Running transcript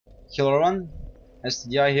Hello everyone,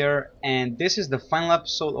 SVTDI here, and this is the final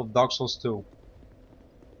episode of Dark Souls 2.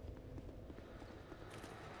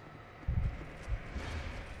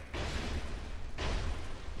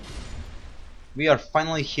 We are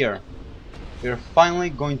finally here. We are finally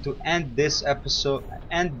going to end this episode,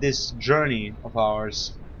 end this journey of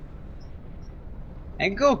ours,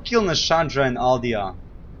 and go kill Nashandra and Aldia,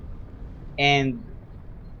 and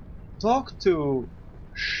talk to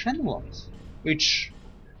Shenlot, which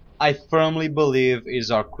I firmly believe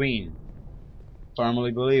is our queen.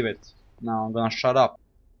 Firmly believe it. Now I'm gonna shut up.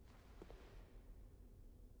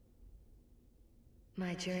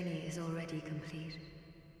 My journey is already complete.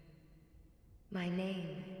 My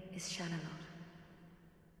name is Shanalot.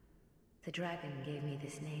 The dragon gave me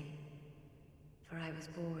this name, for I was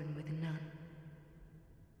born with none.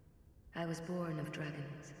 I was born of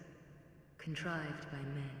dragons, contrived by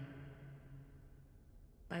men.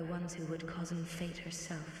 By ones who would cozen fate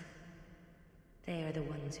herself. They are the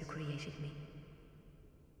ones who created me.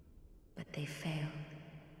 But they failed.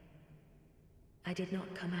 I did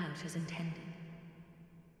not come out as intended.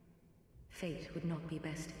 Fate would not be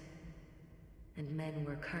bested, and men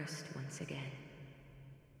were cursed once again.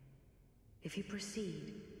 If you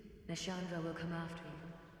proceed, Nashandra will come after you,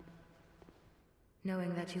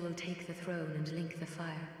 knowing that you will take the throne and link the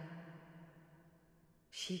fire.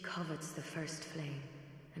 She covets the first flame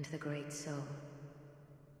and the great soul.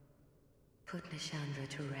 Put Nashandra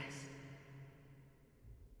to rest.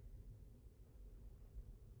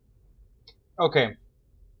 Okay,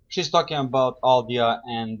 she's talking about Aldia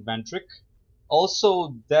and Ventric.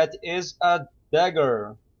 Also, that is a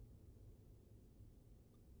dagger.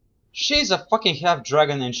 She's a fucking half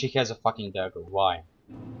dragon and she has a fucking dagger. Why?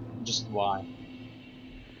 Just why?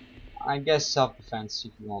 I guess self-defense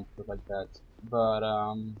if you want to put it like that. But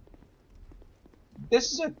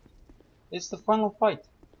this is it. It's the final fight.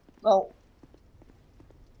 Well,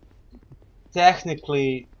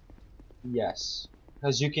 technically, yes,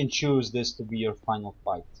 because you can choose this to be your final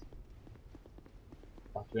fight.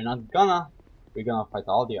 But we're not gonna. We're gonna fight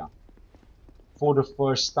Aldia for the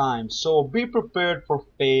first time. So be prepared for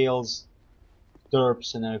fails,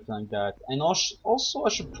 derps, and everything like that. And also, I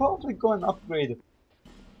should probably go and upgrade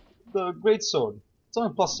the greatsword. It's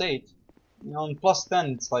only +8. You know, and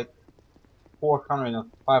 +10, it's like 400 or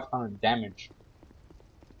 500 damage.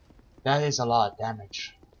 That is a lot of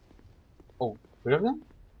damage. Oh, really?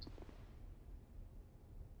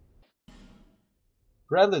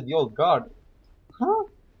 Bradley, the old guard. Huh?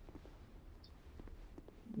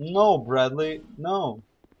 No, Bradley, no.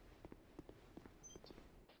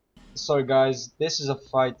 Sorry guys, this is a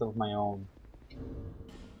fight of my own.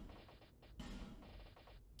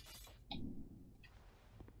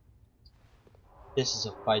 This is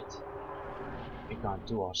a fight we're gonna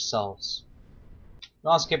do ourselves.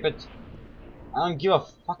 Don't skip it. I don't give a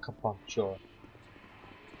fuck about your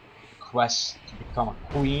quest to become a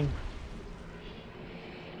queen.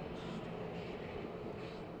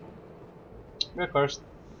 You're cursed.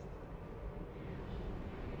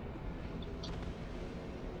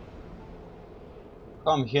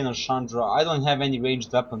 Come here, Nashandra. I don't have any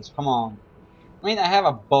ranged weapons. Come on. I mean, I have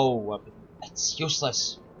a bow weapon. It's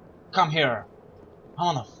useless. Come here. I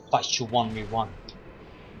wanna fight you 1v1.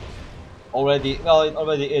 Already, well, it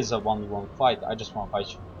already is a 1v1 fight. I just wanna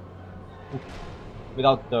fight you.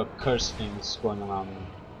 Without the curse things going around me.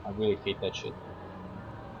 I really hate that shit.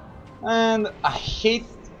 And I hate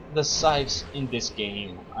the scythes in this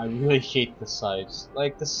game. I really hate the scythes.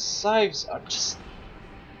 Like, the scythes are just...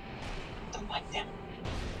 I don't like them.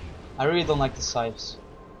 I really don't like the scythes.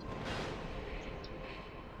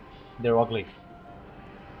 They're ugly.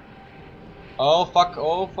 Oh fuck,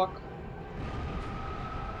 oh fuck.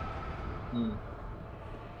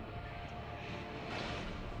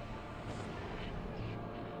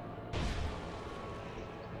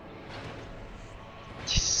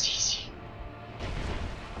 This is easy.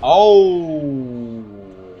 Oh!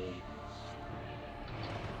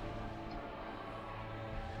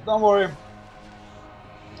 Don't worry.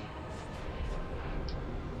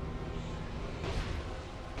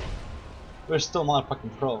 We're still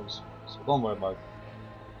motherfucking pros, so don't worry about it.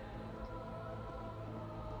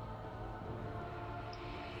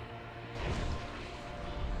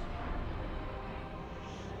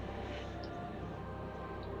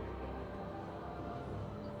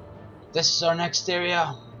 This is our next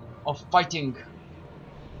area of fighting.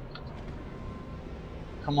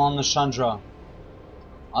 Come on, Nashandra.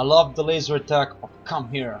 I love the laser attack, but come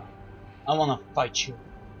here. I wanna fight you.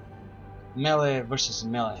 Melee versus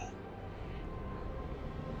melee.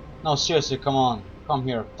 No, seriously, come on. Come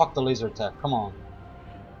here. Fuck the laser attack. Come on.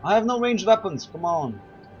 I have no ranged weapons. Come on.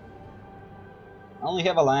 I only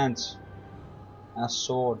have a lance and a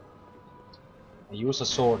sword. I use a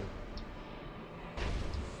sword.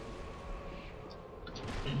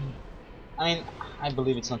 I mean, I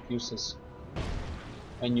believe it's not useless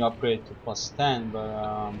when you upgrade to +10, but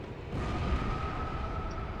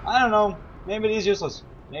I don't know. Maybe it is useless.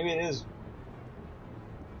 Maybe it is.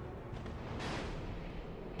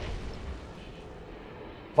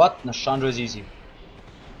 But Nashandra is easy.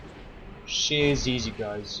 She is easy,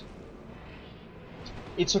 guys.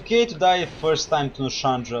 It's okay to die first time to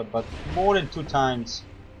Nashandra, but more than 2 times,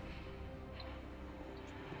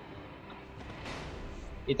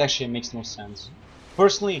 it actually makes no sense.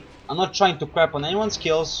 Personally, I'm not trying to crap on anyone's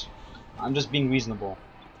skills. I'm just being reasonable.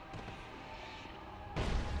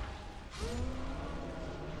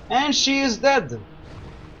 And she is dead.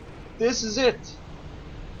 This is it.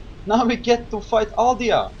 Now we get to fight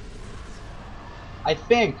Aldia. I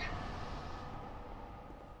think.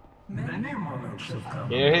 Many monarchs have come.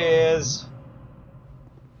 Here he is.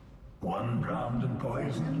 One drowned in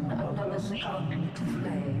poison, another succumbed to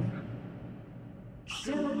flame.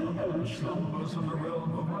 Still another slumbers in the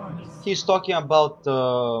realm of ice. He's talking about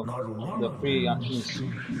Not one the of three them kings. is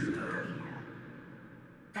here.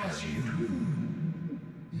 As you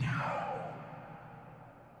now.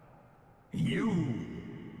 You,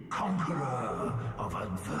 conqueror of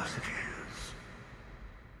adversities.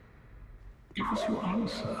 Give us your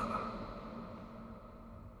answer.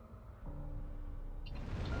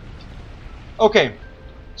 Okay,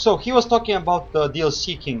 so he was talking about the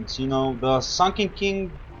DLC kings, you know, the Sunken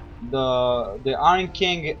King, the Iron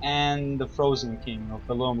King, and the Frozen King of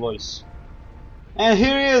the Lone Voice. And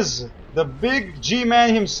here he is, the big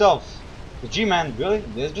G-Man himself. The G-Man, really?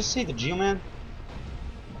 Did I just say the G-Man?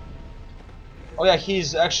 Oh yeah,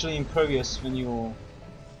 he's actually impervious when you...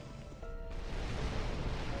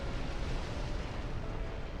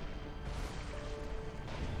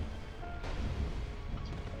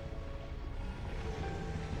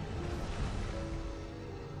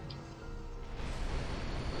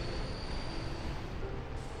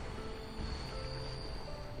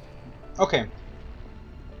 Okay.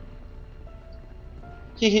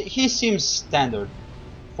 He seems standard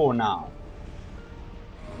for now.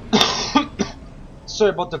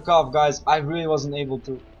 Sorry about the cough, guys. I really wasn't able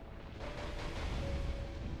to.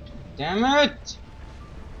 Damn it!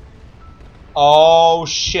 Oh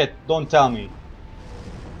shit! Don't tell me.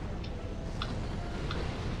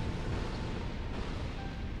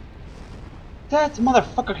 That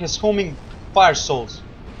motherfucker has homing fire souls.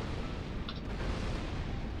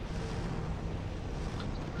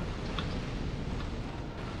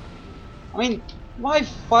 I mean, why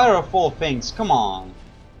fire of all things? Come on.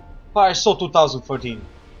 Fire Soul 2014.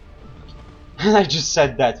 And I just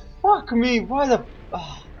said that. Fuck me, why the...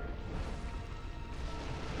 Ugh.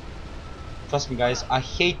 Trust me guys, I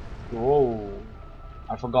hate... Whoa.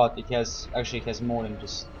 I forgot, it has... Actually it has more than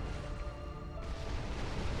just...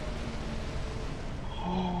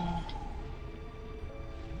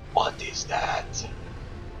 What is that?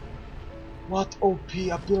 What OP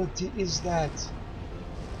ability is that?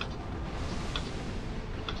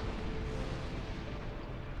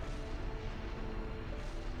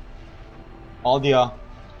 Aldia,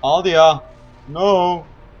 Aldia, no,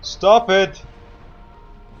 stop it.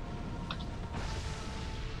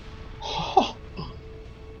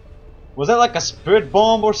 Was that like a spirit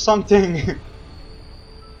bomb or something?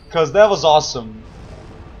 Cause that was awesome.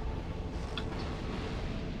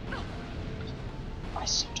 I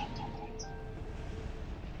so jumped on that.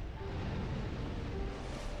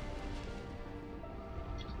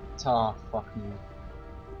 Ah, fuck me.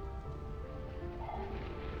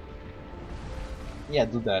 Yeah,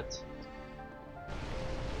 do that.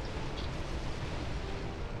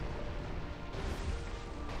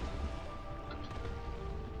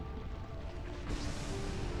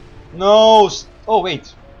 No! Oh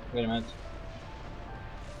wait, wait a minute.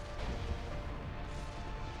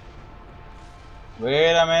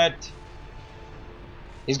 Wait a minute.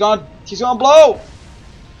 He's gonna blow.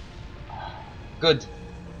 Good,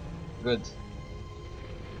 good.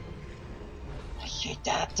 I hate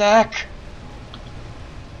that attack.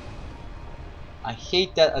 I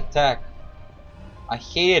hate that attack. I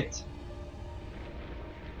hate it.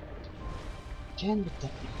 Again with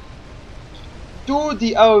that. Do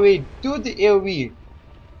the AoE. Do the AoE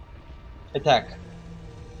attack.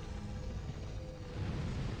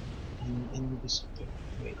 And this.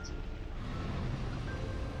 Wait.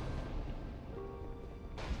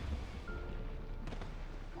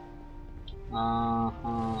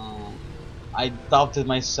 I doubted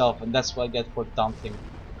myself, and that's what I get for doubting.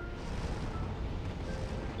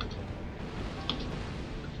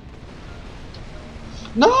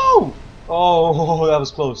 No! Oh, that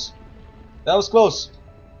was close. That was close.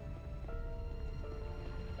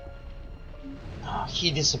 Ah,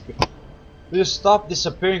 he disappeared. Will you stop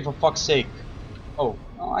disappearing for fuck's sake? Oh,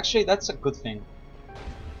 no, actually that's a good thing.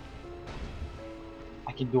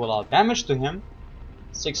 I can do a lot of damage to him.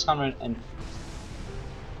 600 and...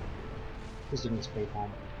 He's doing this spray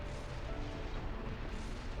bomb.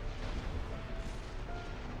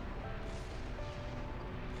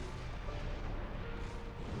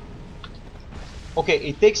 Okay,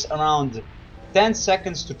 it takes around 10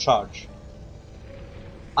 seconds to charge.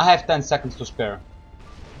 I have 10 seconds to spare.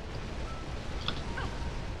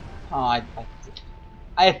 Oh, I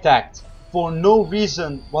attacked. For no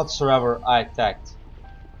reason whatsoever, I attacked.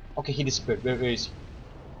 Okay, he disappeared. Where is he?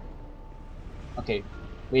 Okay,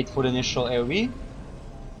 wait for the initial AoE.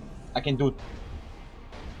 I can do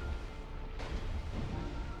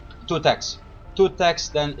 2 attacks. 2 attacks,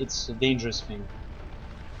 then it's a dangerous thing.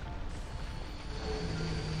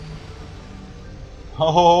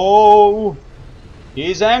 Oh,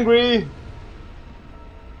 he's angry.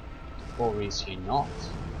 Or is he not?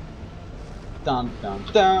 Dun dun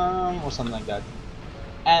dun, or something like that.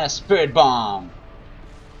 And a spirit bomb.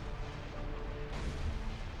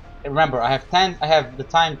 Remember, I have the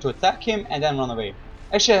time to attack him and then run away.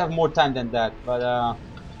 Actually, I have more time than that, but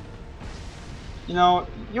you know,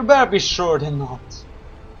 you better be sure than not.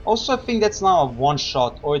 Also, I think that's now a one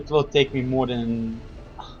shot, or it will take me more than.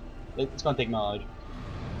 It's gonna take me a lot.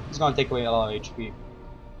 It's gonna take away a lot of HP.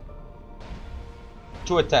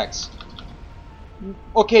 2 attacks.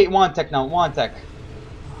 Okay, 1 attack now. 1 attack.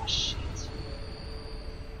 Oh shit.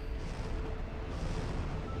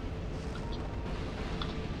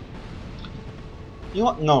 You know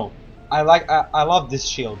what? No. I love this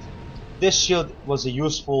shield. This shield was a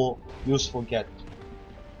useful get.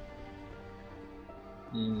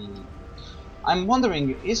 I'm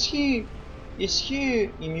wondering, is he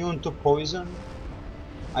immune to poison?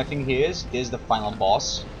 I think he is. This is the final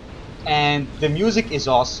boss. And the music is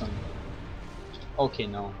awesome. Okay,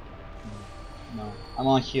 no. No. I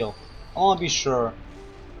wanna heal. I wanna be sure.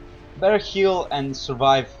 Better heal and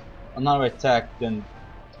survive another attack than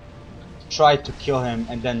try to kill him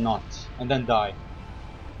and then not. And then die.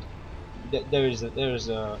 There is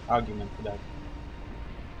a argument for that.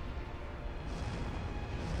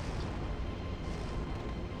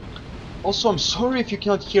 Also, I'm sorry if you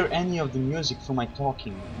cannot hear any of the music from my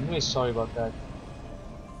talking. I'm really sorry about that.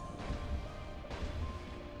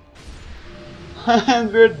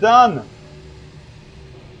 And we're done!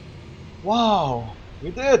 Wow!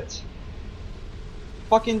 We did!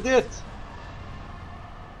 Fucking did!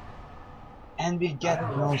 And we get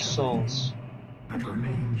no souls. And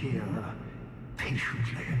remain here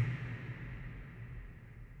patiently.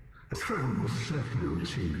 The throne will certainly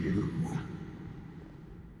receive you.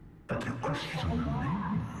 But the question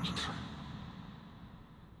remains.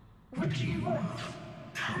 What do you want?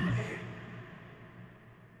 Tell me.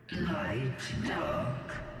 Light,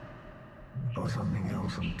 dark, or something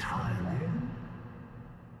else entirely?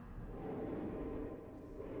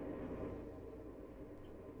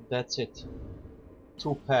 That's it.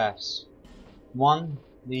 2 paths. One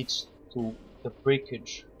leads to the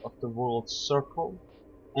breakage of the world's circle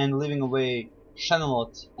and leaving away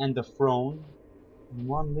Shanalot and the throne. And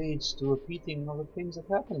one leads to repeating of the things that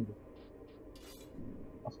happened.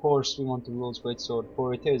 Of course, we want the world's great sword,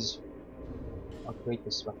 for it is our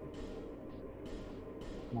greatest weapon.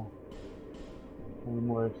 No. Only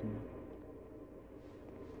more everything.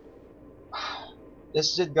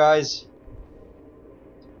 This is it, guys.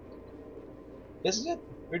 This is it.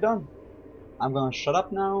 We're done. I'm gonna shut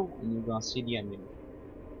up now, and you're gonna see the ending.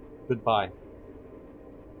 Goodbye.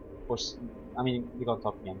 Of course, I mean, we're gonna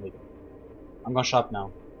talk again later. I'm gonna shut up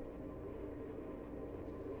now.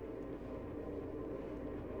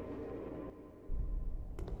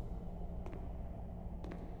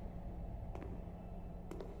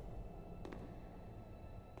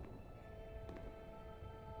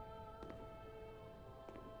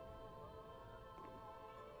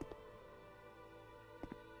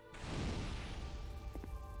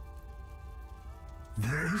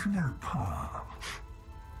 There is no path.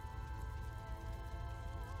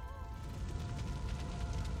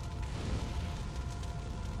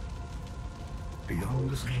 Beyond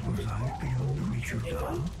the scope of light, beyond the reach of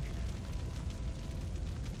dark.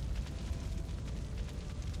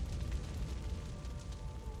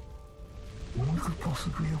 What could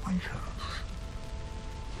possibly await us?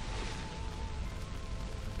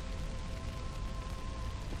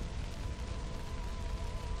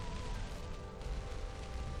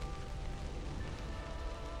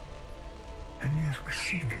 And yet we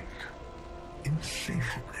seek it in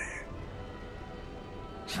insatiably.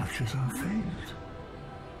 Such is our fate.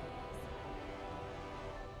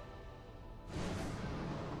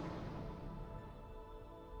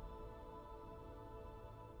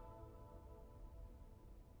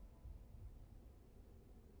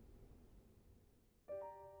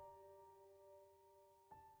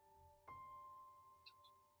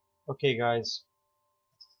 Okay, guys,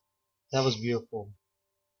 that was beautiful.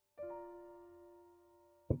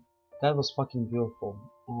 That was fucking beautiful,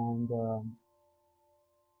 and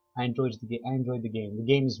I enjoyed the game. I enjoyed the game. The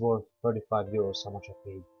game is worth 35 euros. How much I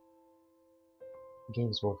paid? The game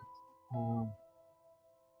is worth it.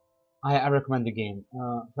 I recommend the game.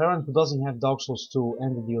 For anyone who doesn't have Dark Souls 2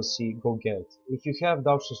 and the DLC, go get it. If you have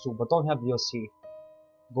Dark Souls 2 but don't have DLC,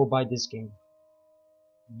 go buy this game.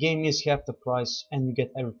 Game is half the price and you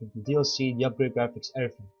get everything. The DLC, the upgrade graphics,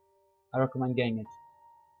 everything. I recommend getting it.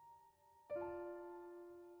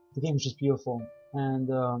 The game is just beautiful, and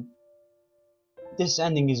this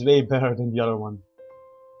ending is way better than the other one.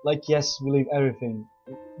 Like, yes, we leave everything.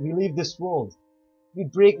 We leave this world. We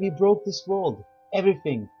broke this world.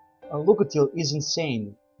 Everything. Lucatil is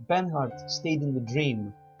insane. Benhart stayed in the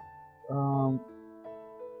dream.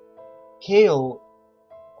 Kale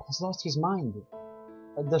has lost his mind.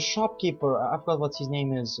 The shopkeeper, I forgot what his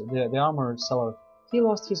name is, the armor seller, he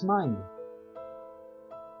lost his mind.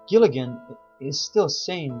 Gilligan is still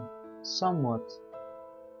sane, somewhat.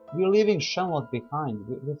 We're leaving Shenlot behind.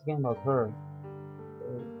 We're forgetting about her.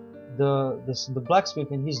 The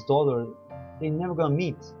blacksmith and his daughter, they're never gonna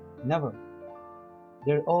meet. Never.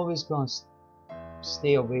 They're always gonna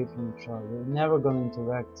stay away from each other. They're never gonna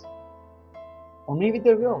interact. Or maybe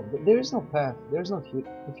they will. There is no path. There is no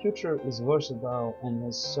future. The future is versatile and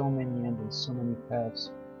has so many endings, so many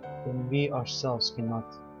paths, that we ourselves cannot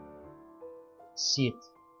see it.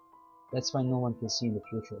 That's why no one can see in the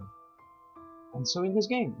future. And so in this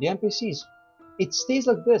game, the NPCs, it stays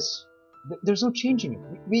like this. There's no changing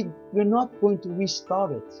it. We're not going to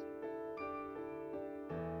restart it.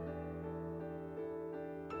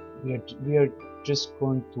 We are just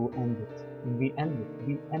going to end it. And we end it.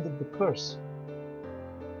 We ended the curse.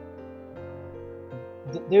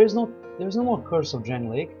 There's no more curse of Jen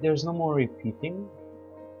Lake. There's no more repeating.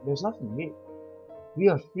 There's nothing. We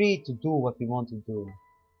are free to do what we want to do.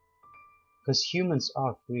 Because humans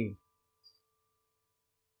are free.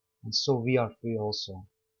 And so we are free also.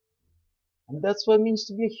 And that's what it means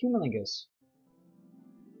to be a human, I guess.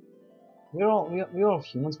 We're all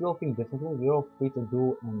humans, we all think differently, we're all free to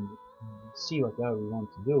do and see whatever we want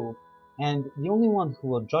to do. And the only one who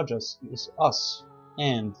will judge us is us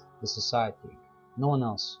and the society. No one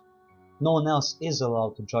else. No one else is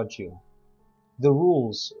allowed to judge you. The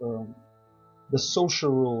rules, the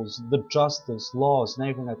social rules, the justice, laws, and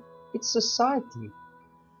everything like that, it's society.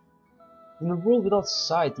 In a world without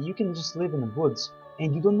society, you can just live in the woods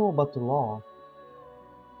and you don't know about the law.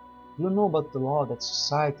 You don't know about the law that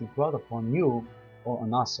society brought upon you, or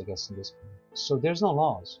on us, I guess, in this point. So there's no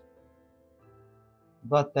laws.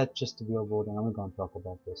 But that's just the real world, and I'm not going to talk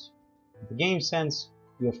about this. In the game sense,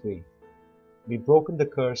 you're free. We've broken the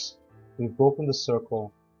curse, we've broken the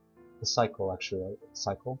circle, the cycle actually, right?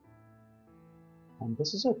 Cycle. And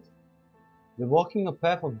this is it. We're walking a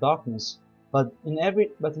path of darkness, but in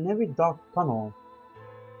every dark tunnel,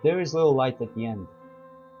 there is little light at the end.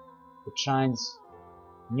 It shines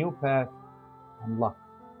new path and luck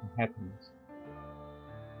and happiness.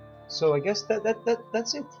 So I guess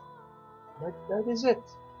that's it. That is it.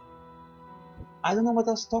 I don't know what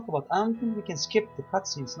else to talk about. I don't think we can skip the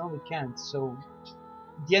cutscenes. No, we can't. So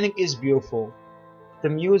the ending is beautiful. The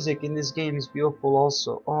music in this game is beautiful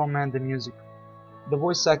also. Oh man, the music. The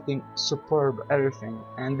voice acting, superb, everything.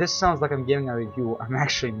 And this sounds like I'm giving a review. I'm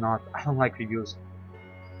actually not. I don't like reviews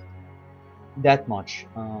that much.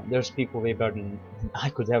 There's people way better than I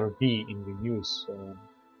could ever be in reviews.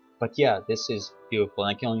 But yeah, this is beautiful.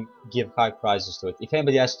 And I can only give high prizes to it. If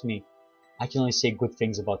anybody asks me, I can only say good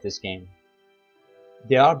things about this game.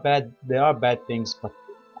 There are bad things, but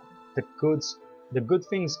the good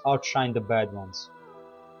things outshine the bad ones.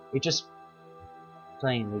 It's just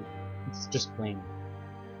plain. It's just plain.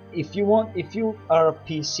 If you are a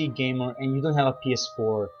PC gamer and you don't have a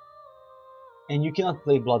PS4 and you cannot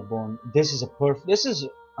play Bloodborne, this is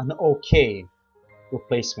an okay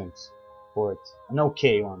replacement for it. An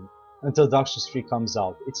okay one. Until Dark Souls 3 comes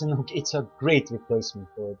out. It's a great replacement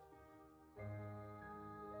for it.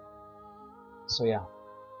 So yeah.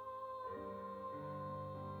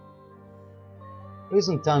 Please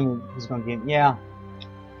don't tell me he's gonna give. Yeah.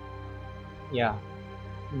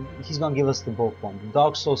 He's gonna give us the both one. The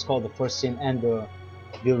Dark Souls called the first sin and the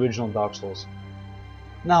original Dark Souls.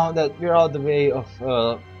 Now that we're out of the way of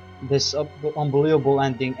this unbelievable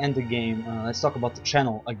ending and the game, let's talk about the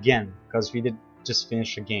channel again, because we did just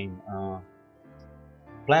finish a game.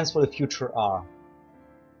 Plans for the future are: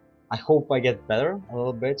 I hope I get better a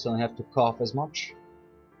little bit, so I don't have to cough as much.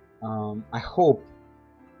 I hope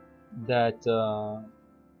that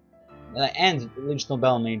I end Legion of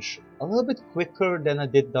Balamage a little bit quicker than I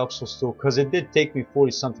did Dark Souls 2, because it did take me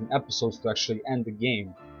 40 something episodes to actually end the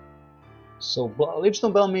game. So Legion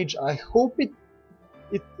of Balamage, I hope it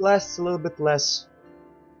lasts a little bit less.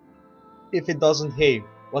 If it doesn't, hey,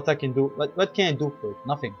 what I can do, what can I do for it?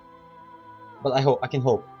 Nothing. But I can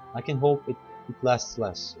hope it lasts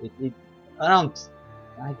less. It around,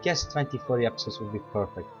 I guess 20-40 episodes would be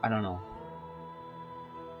perfect. I don't know.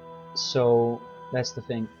 So that's the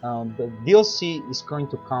thing. The DLC is going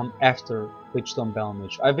to come after Witchstone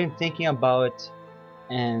Balamage. I've been thinking about it,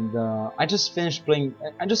 and I just finished playing.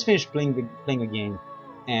 Playing a game,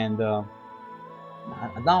 and now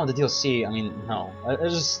the DLC. I mean, no, I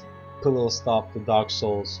just put a little stop to Dark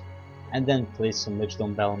Souls, and then play some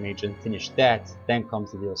Witchstone Balamage and finish that. Then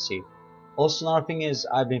comes the DLC. Also, another thing is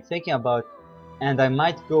I've been thinking about, and I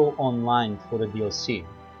might go online for the DLC.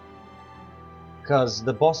 Because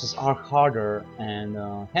the bosses are harder, and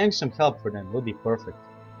having some help for them would be perfect.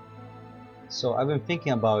 So I've been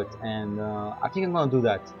thinking about it, and I think I'm gonna do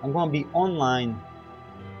that. I'm gonna be online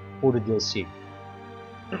for the DLC.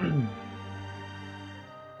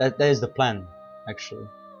 that is the plan, actually.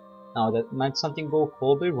 Now that might something go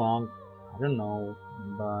horribly wrong, I don't know,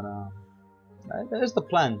 but that is the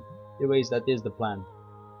plan. Anyways, that is the plan.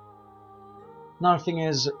 Another thing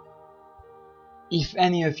is, if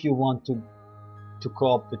any of you want to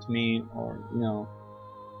co-op with me, or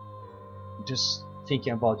just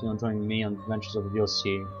thinking about joining me on Adventures of the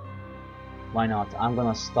DLC, why not? I'm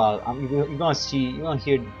gonna start. You're gonna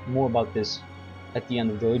hear more about this at the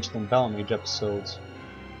end of the Legion of Balamage episodes,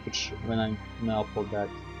 which when I upload that,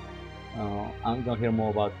 I'm gonna hear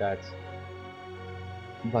more about that.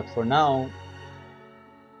 But for now,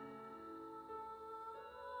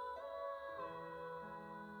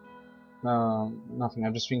 nothing.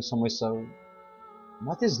 I'm just drinking some whiskey.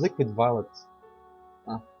 What is Liquid Violet?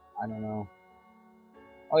 I don't know.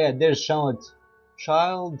 Oh yeah, there's Charlotte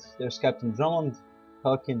Child, there's Captain Drummond,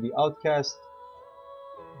 Falcon the Outcast,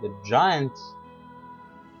 the Giant.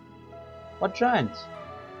 What Giant?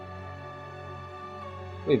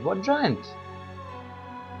 Wait, what Giant?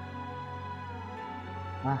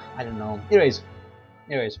 I don't know. Anyways,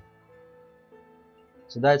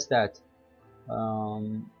 so that's that.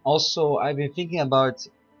 Also, I've been thinking about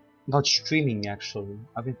streaming. Actually,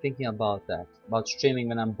 I've been thinking about that, about streaming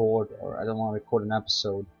when I'm bored or I don't want to record an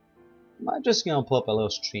episode. I'm just gonna pull up a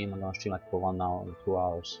little stream. I'm gonna stream like for 1 hour or 2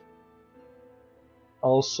 hours.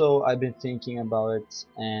 Also, I've been thinking about it,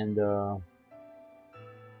 and the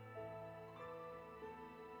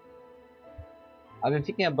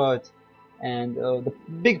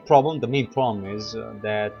main problem is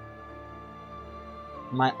that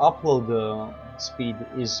my upload speed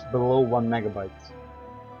is below 1 megabyte.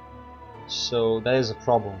 So that is a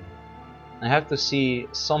problem. I have to see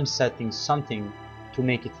some settings, something to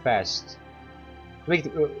make it fast, to make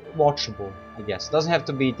it watchable, I guess. It doesn't have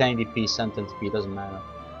to be 1080p, 720p, doesn't matter.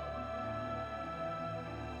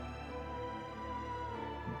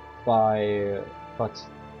 But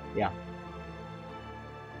yeah.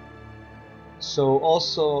 So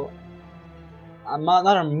also,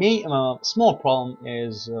 another small problem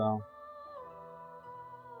is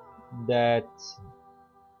that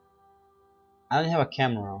I don't have a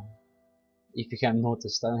camera. If you can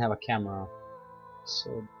notice, I don't have a camera,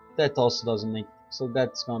 so that also doesn't make. So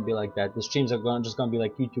that's gonna be like that. The streams are just gonna be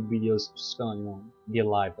like YouTube videos, just gonna be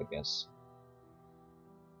alive, I guess.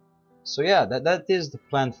 So yeah, that is the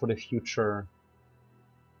plan for the future,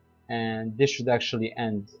 and this should actually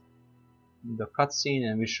end the cutscene,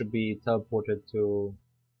 and we should be teleported to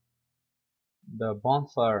the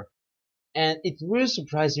bonfire. And it really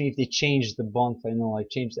surprised me if they changed the bonfire, like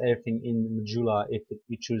changed everything in Majula if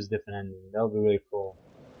we choose different ending. That would be really cool.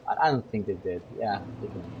 I don't think they did. Yeah, they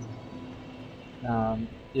didn't.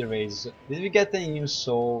 Anyways, did we get any new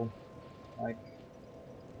soul? Like,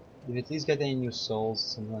 did we at least get any new souls?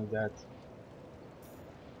 Something like that.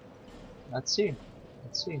 Let's see.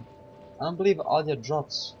 I don't believe Adia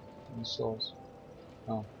drops any souls.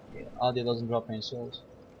 No, yeah, Adia doesn't drop any souls.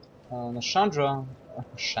 Nashandra,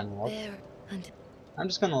 I'm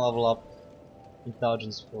just gonna level up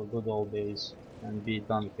intelligence for good old days and be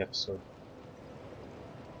done with the episode.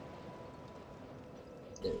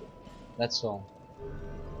 There. That's all.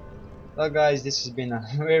 Well guys, this has been a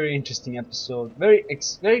very interesting episode. Very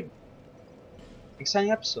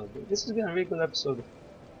exciting episode. This has been a really good episode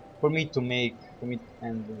for me to make,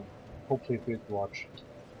 and hopefully for you to watch.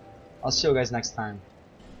 I'll see you guys next time.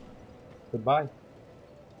 Goodbye.